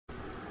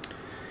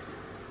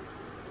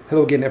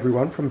Hello again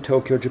everyone from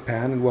Tokyo,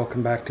 Japan, and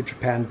welcome back to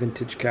Japan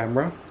Vintage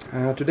Camera.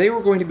 Today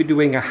we're going to be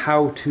doing a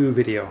how-to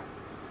video.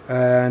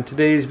 And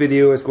today's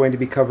video is going to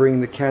be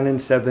covering the Canon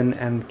 7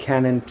 and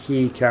Canon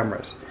P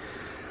cameras.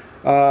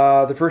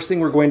 The first thing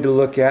we're going to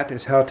look at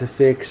is how to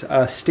fix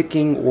a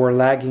sticking or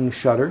lagging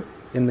shutter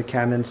in the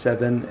Canon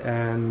 7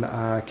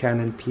 and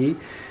Canon P.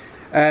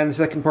 And the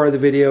second part of the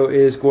video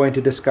is going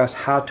to discuss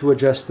how to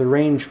adjust the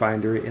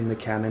rangefinder in the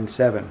Canon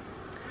 7.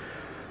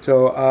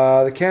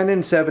 So the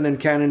Canon 7 and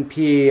Canon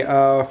P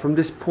from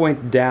this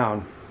point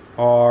down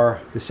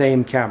are the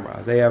same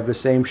camera. They have the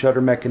same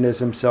shutter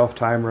mechanism,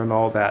 self-timer and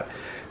all that.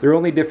 They're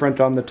only different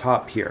on the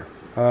top here.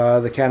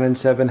 The Canon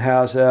 7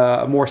 has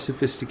a more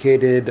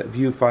sophisticated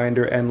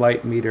viewfinder and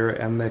light meter,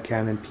 and the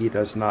Canon P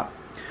does not.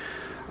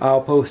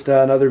 I'll post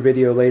another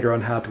video later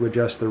on how to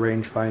adjust the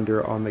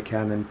rangefinder on the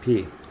Canon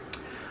P.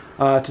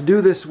 To do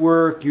this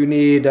work you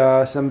need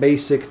some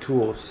basic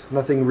tools,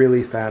 nothing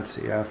really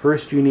fancy.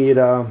 First you need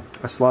a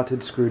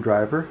slotted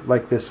screwdriver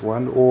like this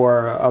one,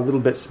 or a little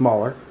bit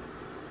smaller.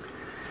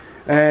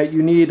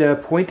 You need a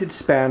pointed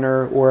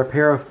spanner or a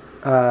pair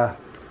of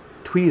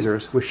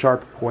tweezers with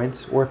sharp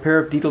points, or a pair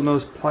of needle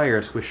nose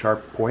pliers with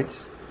sharp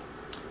points.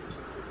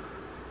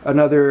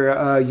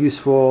 Another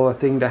useful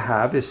thing to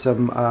have is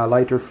some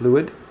lighter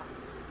fluid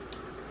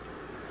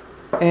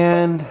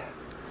and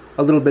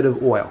a little bit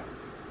of oil.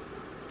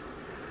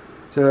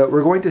 So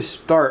we're going to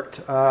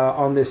start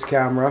on this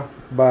camera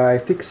by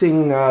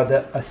fixing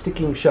a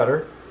sticking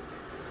shutter.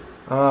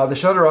 The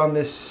shutter on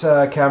this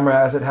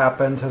camera, as it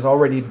happens, has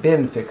already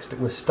been fixed. It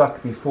was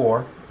stuck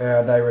before,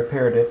 and I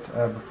repaired it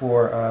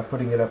before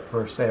putting it up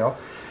for sale.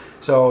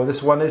 So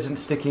this one isn't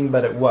sticking,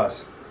 but it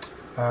was.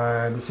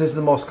 This is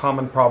the most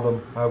common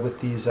problem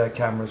with these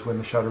cameras when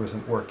the shutter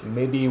isn't working.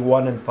 Maybe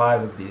 1 in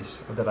 5 of these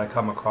that I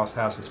come across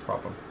has this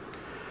problem.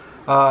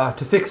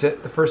 To fix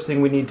it, the first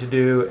thing we need to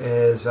do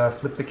is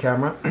flip the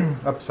camera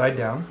upside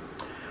down.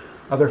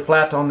 They're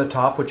flat on the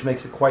top, which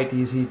makes it quite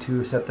easy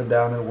to set them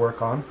down and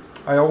work on.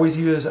 I always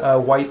use a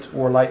white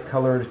or light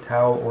colored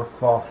towel or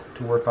cloth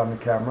to work on the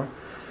camera.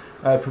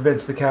 It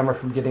prevents the camera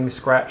from getting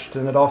scratched,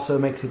 and it also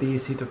makes it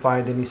easy to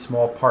find any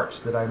small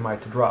parts that I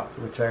might drop,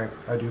 which I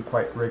do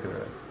quite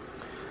regularly.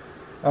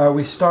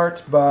 We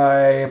start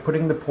by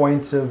putting the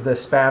points of the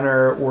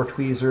spanner or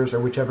tweezers,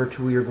 or whichever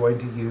tool you're going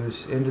to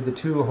use, into the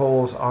two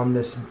holes on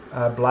this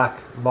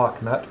black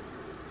lock nut,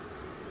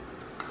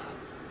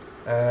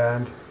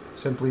 and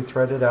simply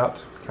thread it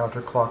out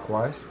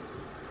counterclockwise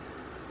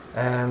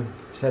and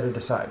set it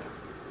aside.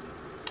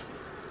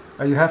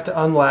 You have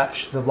to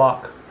unlatch the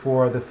lock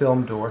for the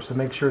film door, so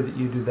make sure that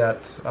you do that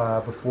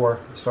before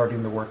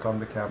starting the work on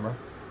the camera.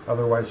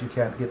 Otherwise you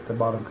can't get the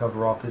bottom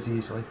cover off as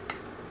easily.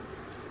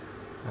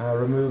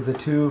 Remove the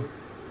two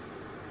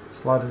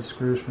slotted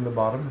screws from the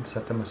bottom and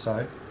set them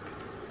aside.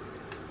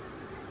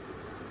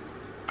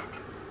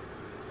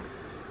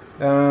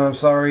 I'm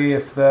sorry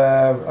if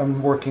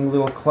I'm working a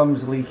little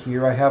clumsily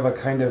here. I have a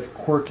kind of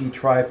quirky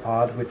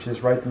tripod which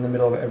is right in the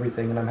middle of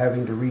everything, and I'm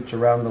having to reach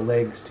around the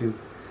legs to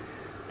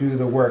do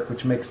the work,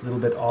 which makes it a little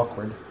bit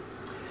awkward.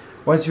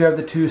 Once you have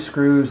the two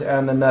screws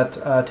and the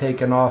nut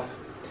taken off,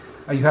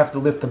 you have to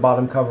lift the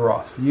bottom cover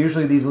off.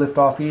 Usually these lift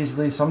off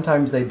easily,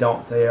 sometimes they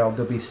don't. They'll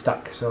be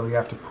stuck, so you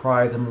have to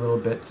pry them a little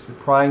bit. So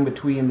prying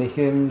between the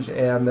hinge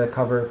and the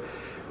cover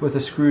with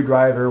a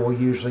screwdriver will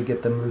usually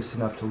get them loose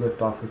enough to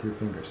lift off with your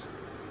fingers.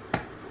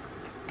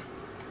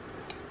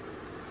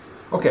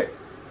 Okay,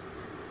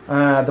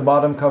 the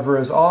bottom cover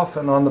is off,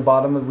 and on the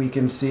bottom we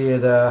can see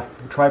the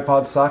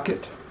tripod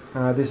socket.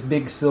 This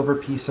big silver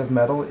piece of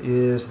metal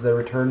is the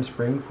return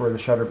spring for the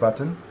shutter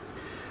button.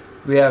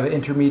 We have an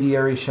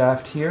intermediary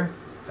shaft here,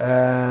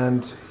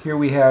 and here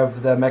we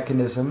have the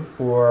mechanism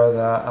for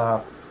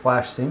the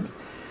flash sync.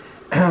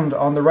 And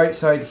on the right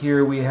side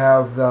here we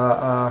have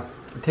the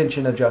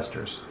tension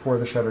adjusters for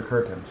the shutter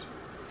curtains.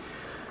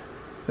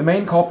 The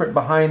main culprit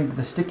behind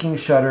the sticking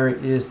shutter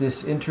is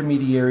this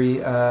intermediary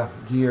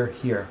gear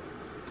here.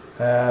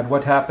 And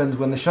what happens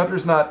when the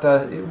shutter's not,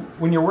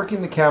 when you're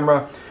working the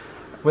camera,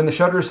 when the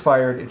shutter is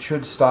fired, it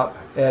should stop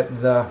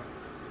at the,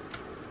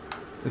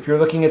 if you're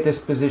looking at this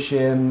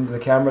position, the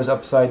camera's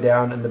upside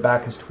down and the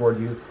back is toward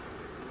you.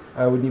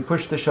 When you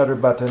push the shutter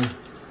button,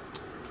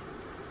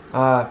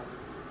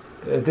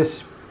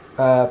 this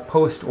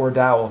post or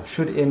dowel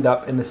should end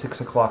up in the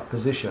 6 o'clock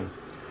position.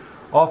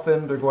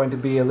 Often they're going to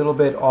be a little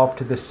bit off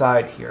to the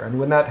side here, and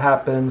when that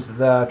happens,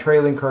 the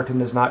trailing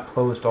curtain is not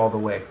closed all the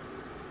way.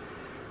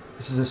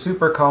 This is a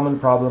super common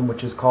problem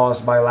which is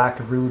caused by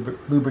lack of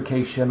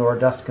lubrication or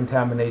dust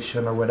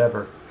contamination or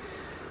whatever.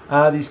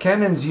 These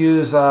Canons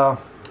use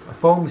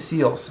foam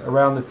seals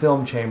around the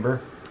film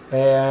chamber,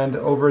 and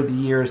over the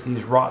years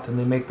these rot and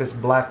they make this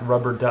black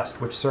rubber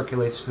dust which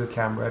circulates through the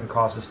camera and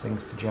causes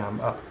things to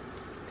jam up.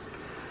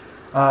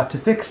 To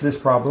fix this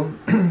problem,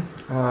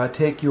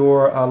 take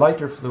your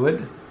lighter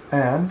fluid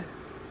and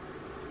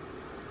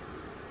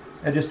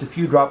add just a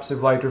few drops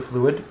of lighter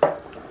fluid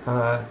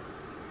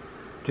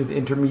to the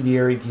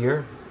intermediary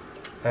gear,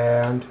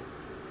 and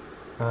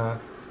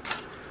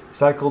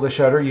cycle the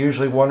shutter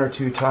usually 1 or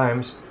 2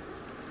 times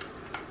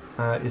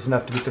is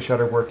enough to get the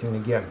shutter working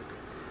again.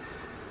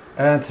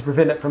 And to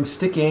prevent it from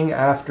sticking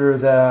after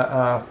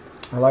the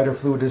lighter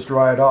fluid is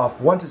dried off,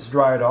 once it's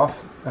dried off,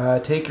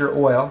 take your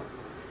oil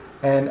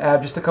and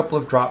add just a couple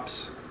of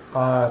drops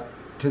to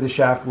the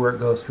shaft where it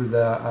goes through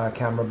the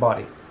camera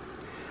body.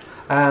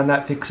 And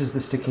that fixes the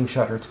sticking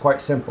shutter. It's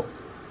quite simple.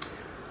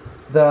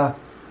 The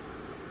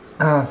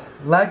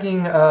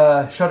lagging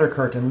shutter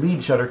curtain,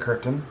 lead shutter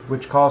curtain,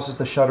 which causes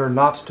the shutter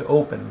not to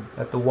open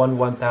at the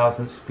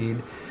 1/1000th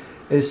speed,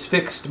 is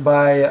fixed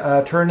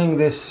by turning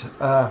this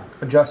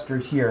adjuster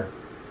here.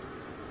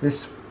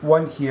 This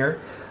one here,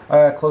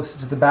 closest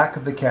to the back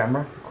of the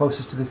camera,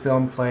 closest to the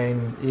film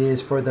plane,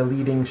 is for the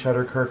leading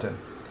shutter curtain.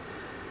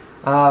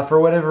 For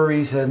whatever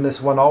reason,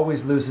 this one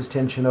always loses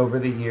tension over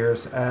the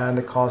years, and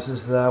it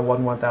causes the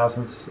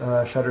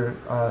 1/1000th shutter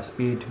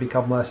speed to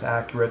become less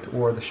accurate,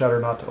 or the shutter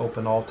not to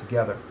open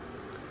altogether.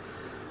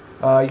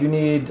 You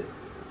need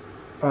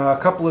a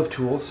couple of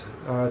tools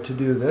to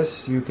do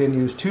this. You can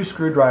use 2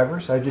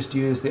 screwdrivers. I just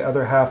use the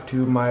other half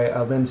to my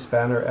lens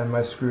spanner and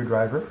my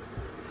screwdriver.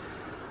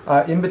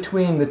 In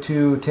between the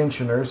 2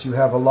 tensioners, you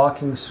have a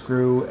locking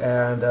screw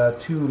and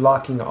 2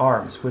 locking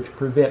arms, which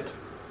prevent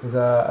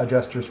the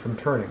adjusters from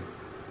turning.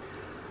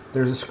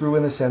 There's a screw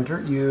in the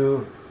center.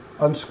 You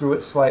unscrew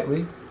it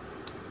slightly,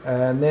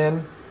 and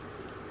then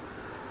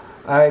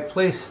I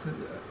place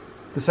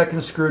the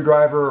second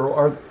screwdriver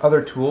or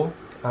other tool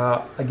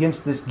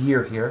against this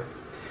gear here.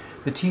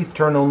 The teeth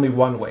turn only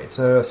one way. It's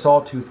a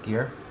sawtooth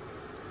gear.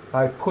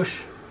 I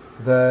push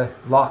the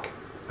lock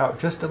out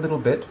just a little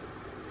bit,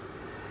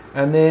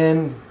 and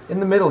then in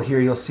the middle here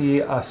you'll see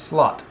a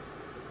slot,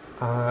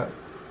 a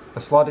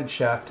slotted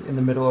shaft in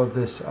the middle of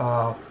this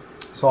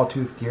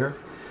sawtooth gear.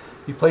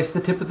 You place the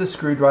tip of the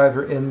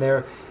screwdriver in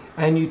there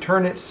and you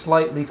turn it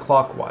slightly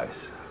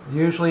clockwise.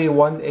 Usually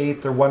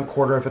 1/8 or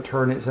 1/4 of a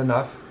turn is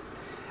enough.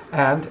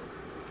 And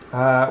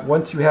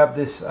once you have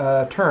this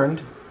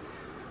turned,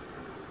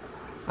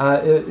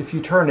 if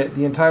you turn it,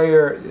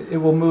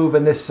 it will move,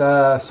 and this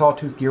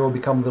sawtooth gear will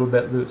become a little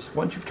bit loose.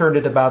 Once you've turned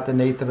it about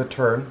 1/8 of a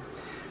turn,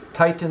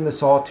 tighten the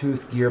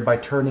sawtooth gear by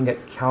turning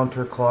it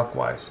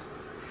counterclockwise.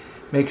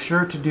 Make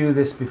sure to do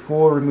this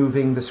before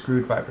removing the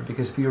screwdriver,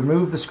 because if you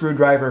remove the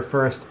screwdriver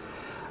first,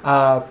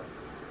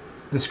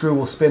 the screw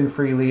will spin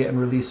freely and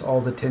release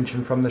all the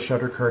tension from the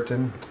shutter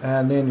curtain,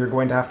 and then you're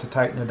going to have to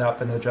tighten it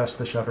up and adjust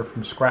the shutter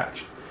from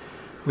scratch,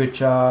 which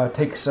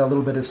takes a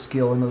little bit of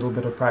skill and a little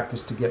bit of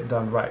practice to get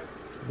done right.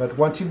 But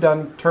once you've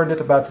turned it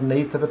about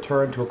 1/8 of a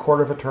turn to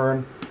 1/4 of a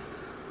turn,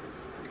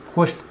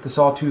 pushed the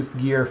sawtooth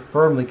gear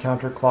firmly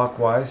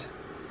counterclockwise,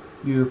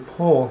 you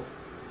pull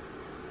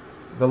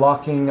the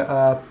locking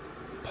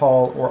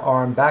pawl or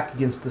arm back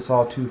against the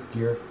sawtooth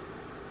gear,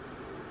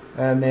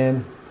 and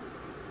then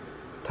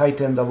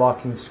tighten the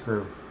locking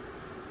screw.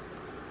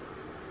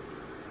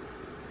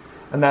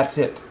 And that's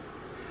it.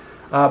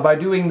 By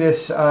doing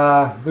this,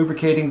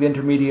 lubricating the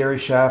intermediary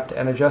shaft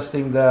and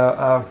adjusting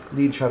the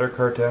lead shutter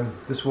curtain,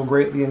 this will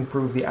greatly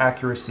improve the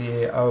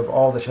accuracy of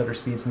all the shutter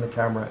speeds in the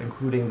camera,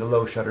 including the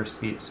low shutter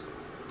speeds.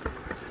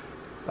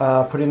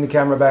 Putting the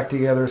camera back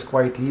together is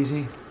quite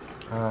easy.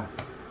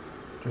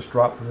 Just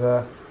drop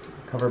the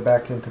cover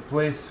back into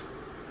place.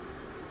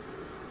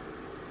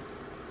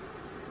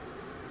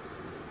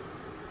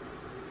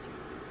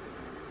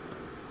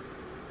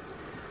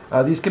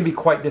 These can be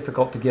quite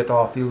difficult to get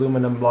off, the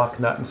aluminum lock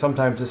nut, and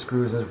sometimes the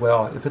screws as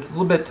well. If it's a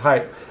little bit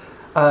tight,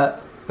 a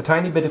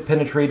tiny bit of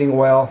penetrating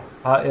oil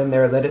in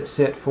there, let it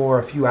sit for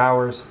a few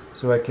hours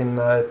so it can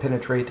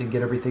penetrate and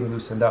get everything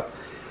loosened up,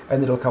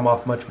 and it'll come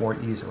off much more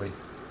easily.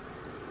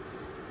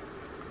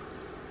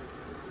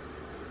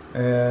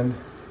 And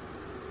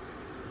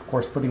of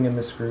course, putting in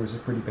the screws is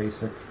pretty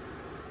basic,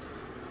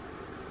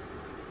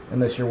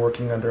 unless you're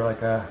working under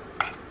like a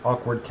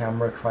awkward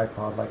camera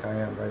tripod like I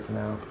am right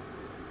now.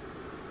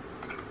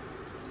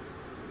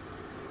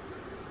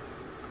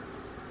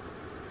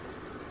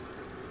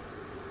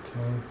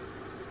 Okay.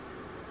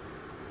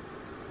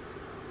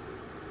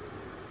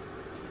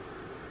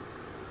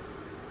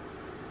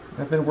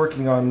 I've been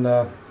working on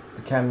the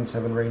Canon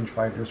 7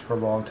 rangefinders for a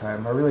long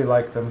time. I really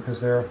like them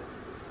because they're,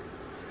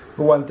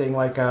 for one thing,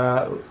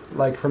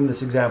 like from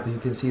this example, you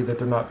can see that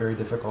they're not very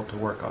difficult to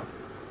work on.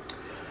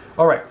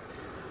 Alright,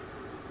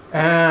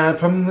 and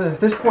from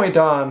this point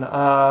on,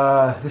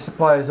 this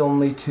applies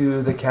only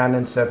to the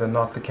Canon 7,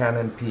 not the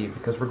Canon P,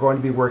 because we're going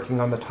to be working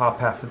on the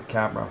top half of the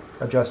camera,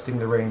 adjusting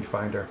the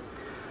rangefinder.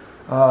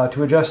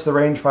 To adjust the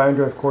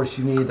rangefinder, of course,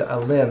 you need a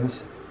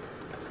lens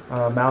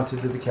mounted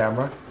to the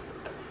camera.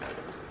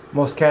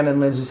 Most Canon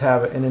lenses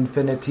have an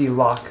infinity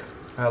lock.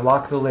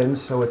 Lock the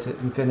lens so it's at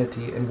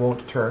infinity and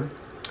won't turn.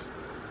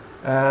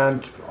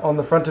 And on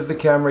the front of the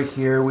camera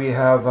here we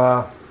have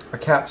a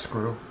cap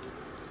screw.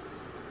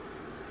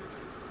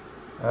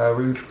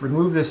 We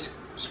remove this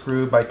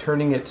screw by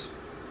turning it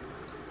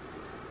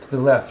to the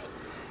left.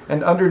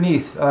 And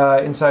underneath,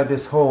 inside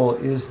this hole,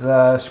 is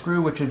the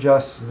screw which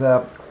adjusts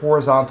the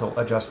horizontal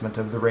adjustment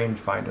of the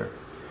rangefinder.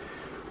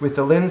 With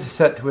the lens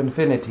set to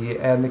infinity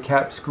and the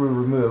cap screw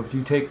removed,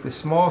 you take the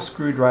small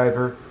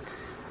screwdriver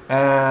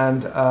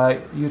and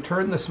you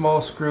turn the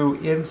small screw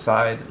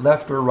inside,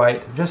 left or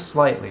right, just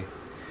slightly,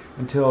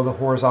 until the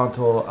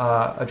horizontal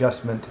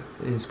adjustment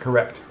is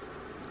correct.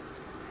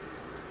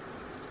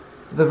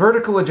 The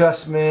vertical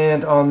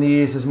adjustment on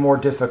these is more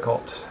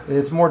difficult.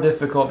 It's more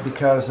difficult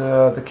because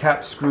the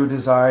cap screw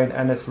design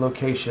and its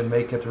location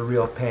make it a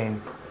real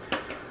pain.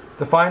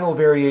 The final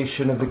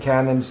variation of the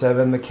Canon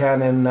 7, the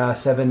Canon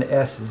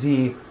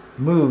 7SZ,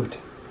 moved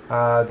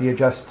the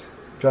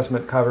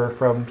adjustment cover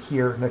from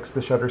here next to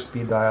the shutter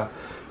speed dial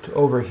to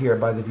over here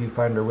by the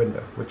viewfinder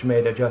window, which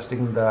made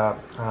adjusting the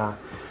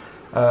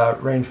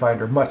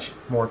rangefinder much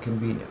more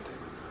convenient.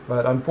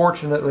 But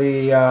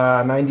unfortunately,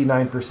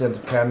 99%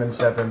 of Canon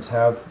 7s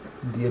have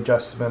the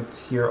adjustment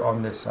here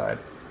on this side.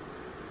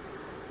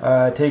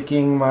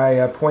 Taking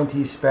my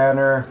pointy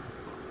spanner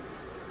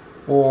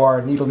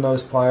or needle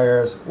nose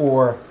pliers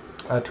or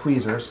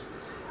tweezers,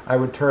 I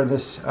would turn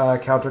this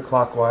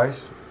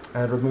counterclockwise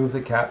and remove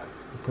the cap,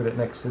 put it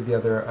next to the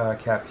other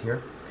cap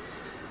here.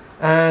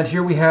 And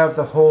here we have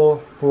the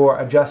hole for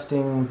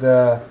adjusting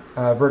the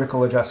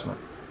vertical adjustment.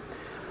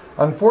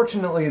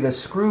 Unfortunately, the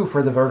screw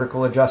for the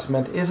vertical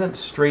adjustment isn't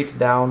straight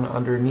down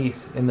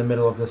underneath in the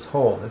middle of this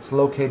hole. It's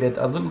located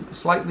a little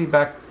slightly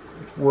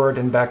backward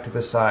and back to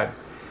the side.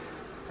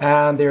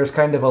 And there's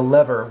kind of a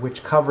lever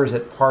which covers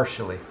it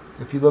partially.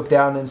 If you look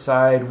down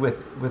inside with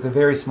a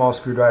very small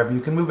screwdriver,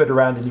 you can move it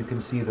around and you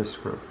can see the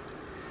screw.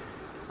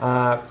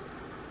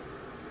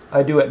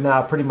 I do it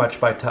now pretty much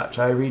by touch.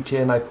 I reach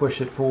in, I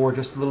push it forward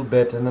just a little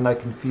bit, and then I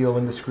can feel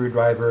when the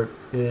screwdriver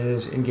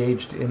is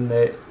engaged in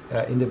the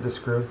end of the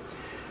screw.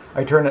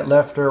 I turn it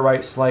left or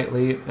right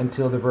slightly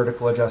until the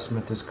vertical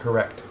adjustment is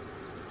correct.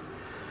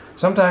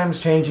 Sometimes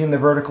changing the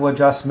vertical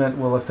adjustment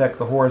will affect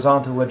the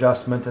horizontal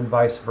adjustment and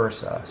vice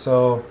versa.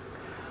 So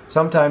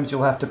sometimes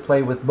you'll have to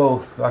play with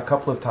both a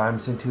couple of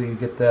times until you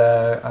get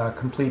the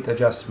complete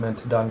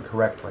adjustment done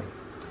correctly.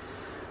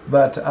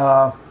 But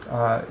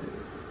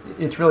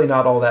it's really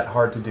not all that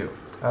hard to do.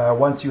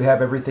 Once you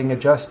have everything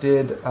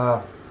adjusted,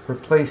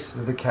 replace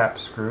the cap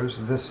screws,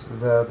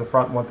 the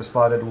front one, the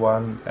slotted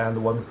one, and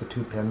the one with the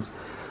 2 pins.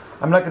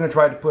 I'm not going to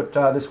try to put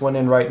this one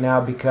in right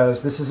now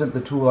because this isn't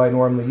the tool I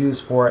normally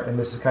use for it, and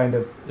this is kind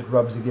of, it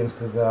rubs against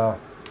the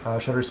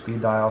shutter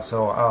speed dial,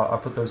 so I'll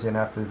put those in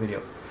after the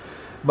video.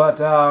 But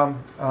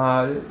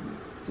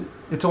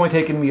it's only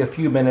taken me a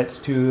few minutes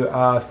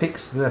to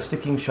fix the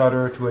sticking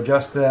shutter, to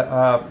adjust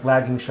the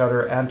lagging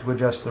shutter, and to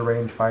adjust the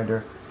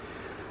rangefinder.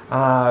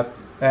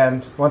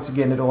 And once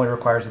again, it only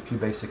requires a few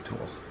basic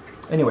tools.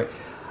 Anyway,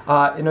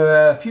 in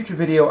a future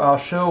video, I'll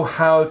show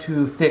how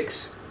to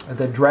fix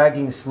the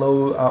dragging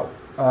slow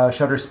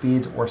shutter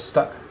speeds or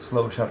stuck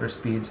slow shutter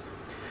speeds.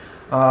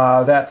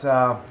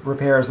 That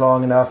repair is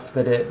long enough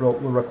that it will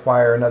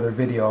require another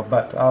video,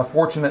 but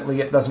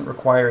fortunately it doesn't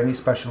require any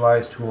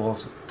specialized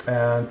tools,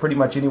 and pretty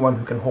much anyone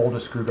who can hold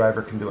a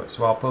screwdriver can do it,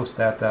 so I'll post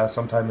that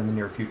sometime in the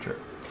near future.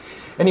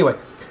 Anyway,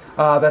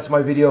 that's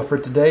my video for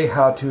today,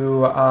 how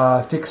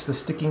to fix the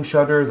sticking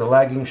shutter, the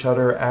lagging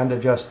shutter, and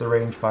adjust the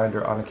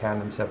rangefinder on a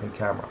Canon 7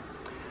 camera.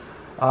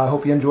 I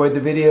hope you enjoyed the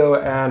video,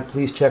 and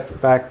please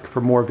check back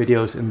for more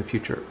videos in the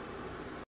future.